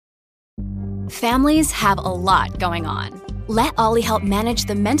Families have a lot going on. Let Ollie help manage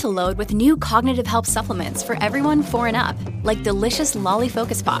the mental load with new cognitive help supplements for everyone 4 and up, like delicious Lolly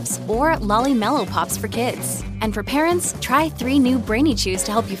Focus Pops or Lolly Mellow Pops for kids. And for parents, try 3 new Brainy Chews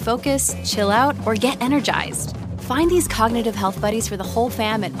to help you focus, chill out, or get energized. Find these cognitive health buddies for the whole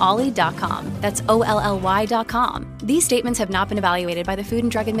fam at ollie.com. That's OLLY.com. These statements have not been evaluated by the Food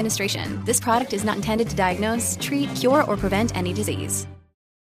and Drug Administration. This product is not intended to diagnose, treat, cure, or prevent any disease.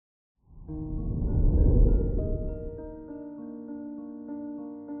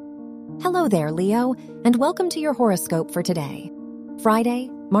 Hello there, Leo, and welcome to your horoscope for today, Friday,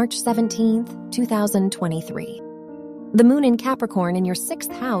 March 17th, 2023. The moon in Capricorn in your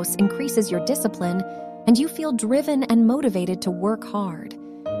 6th house increases your discipline, and you feel driven and motivated to work hard.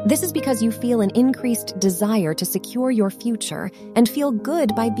 This is because you feel an increased desire to secure your future and feel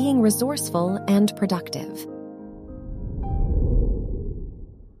good by being resourceful and productive.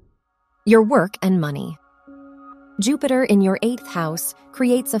 Your work and money. Jupiter in your 8th house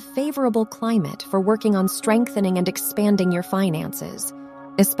creates a favorable climate for working on strengthening and expanding your finances,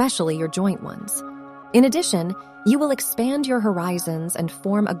 especially your joint ones. In addition, you will expand your horizons and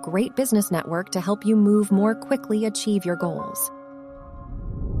form a great business network to help you move more quickly achieve your goals.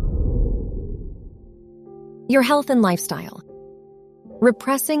 Your health and lifestyle.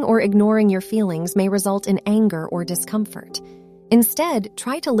 Repressing or ignoring your feelings may result in anger or discomfort. Instead,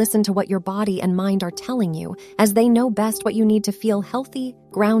 try to listen to what your body and mind are telling you, as they know best what you need to feel healthy,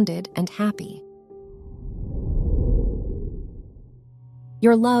 grounded, and happy.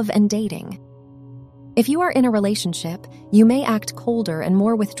 Your love and dating. If you are in a relationship, you may act colder and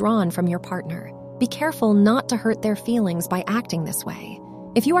more withdrawn from your partner. Be careful not to hurt their feelings by acting this way.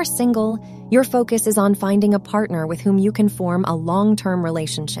 If you are single, your focus is on finding a partner with whom you can form a long-term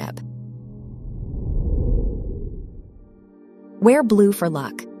relationship. Wear blue for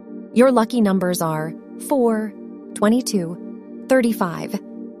luck. Your lucky numbers are 4, 22, 35,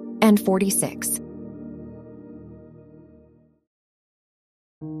 and 46.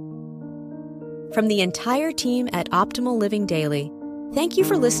 From the entire team at Optimal Living Daily, thank you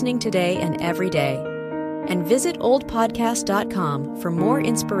for listening today and every day. And visit oldpodcast.com for more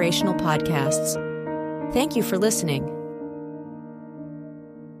inspirational podcasts. Thank you for listening.